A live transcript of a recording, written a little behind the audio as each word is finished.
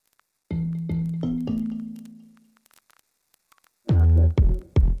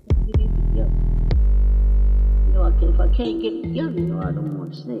can't get together, you know, I don't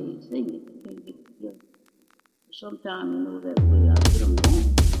want to sing it. Can't get together. Sometimes, you know, that way I get them wrong.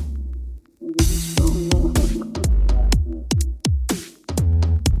 And they get strong wrong.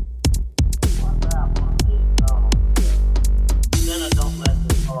 Then I don't let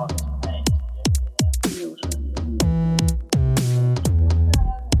the parts hang. You know, so,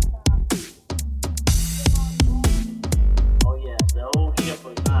 oh yes, the old ship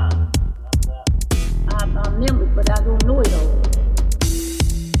was mine. I remember it, but I don't know it all.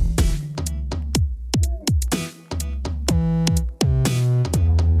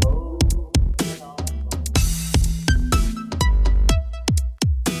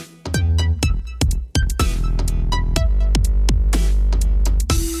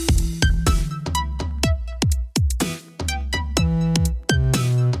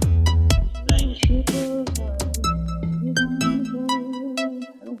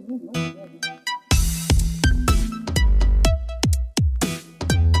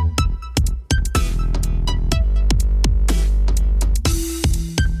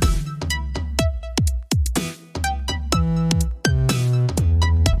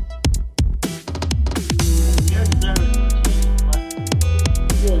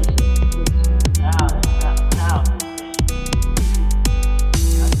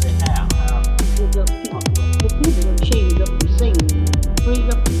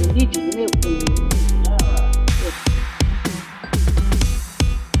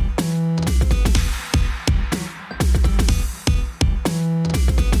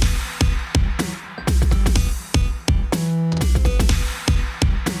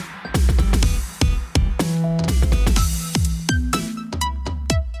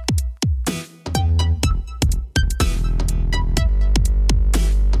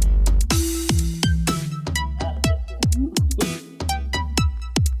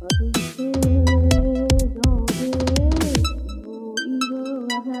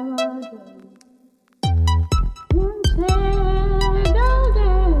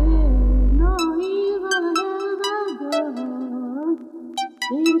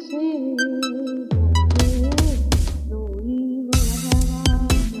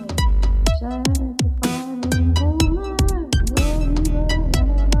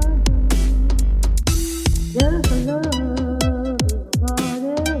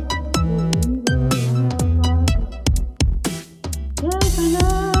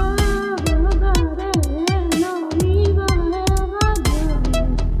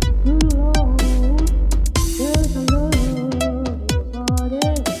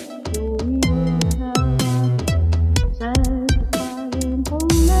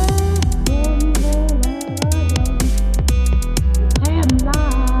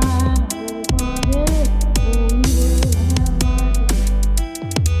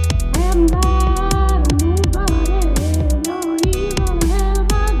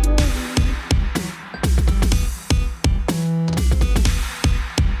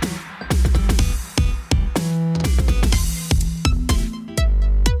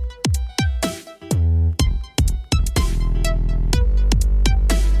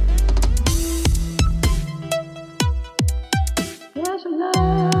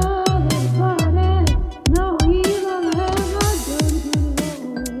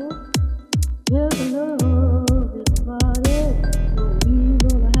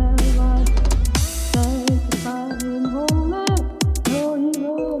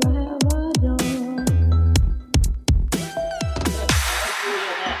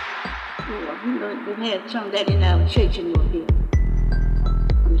 Some that in our church in North Hill.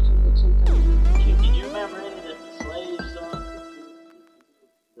 Did you remember any of the slave songs?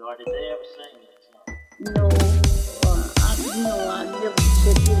 Or did they ever sing that song? No, I never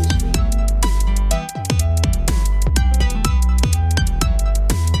said this.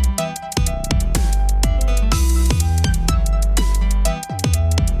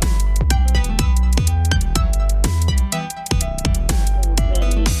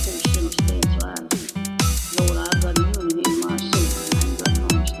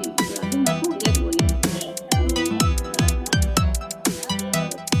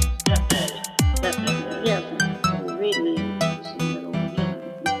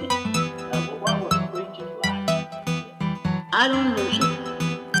 I don't know, sir.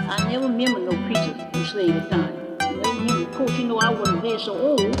 I never remember no preachers in slavery time. I never remember. Of course, you know, I wasn't there so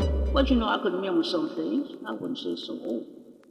old, but you know, I could remember some things. I wouldn't say so old.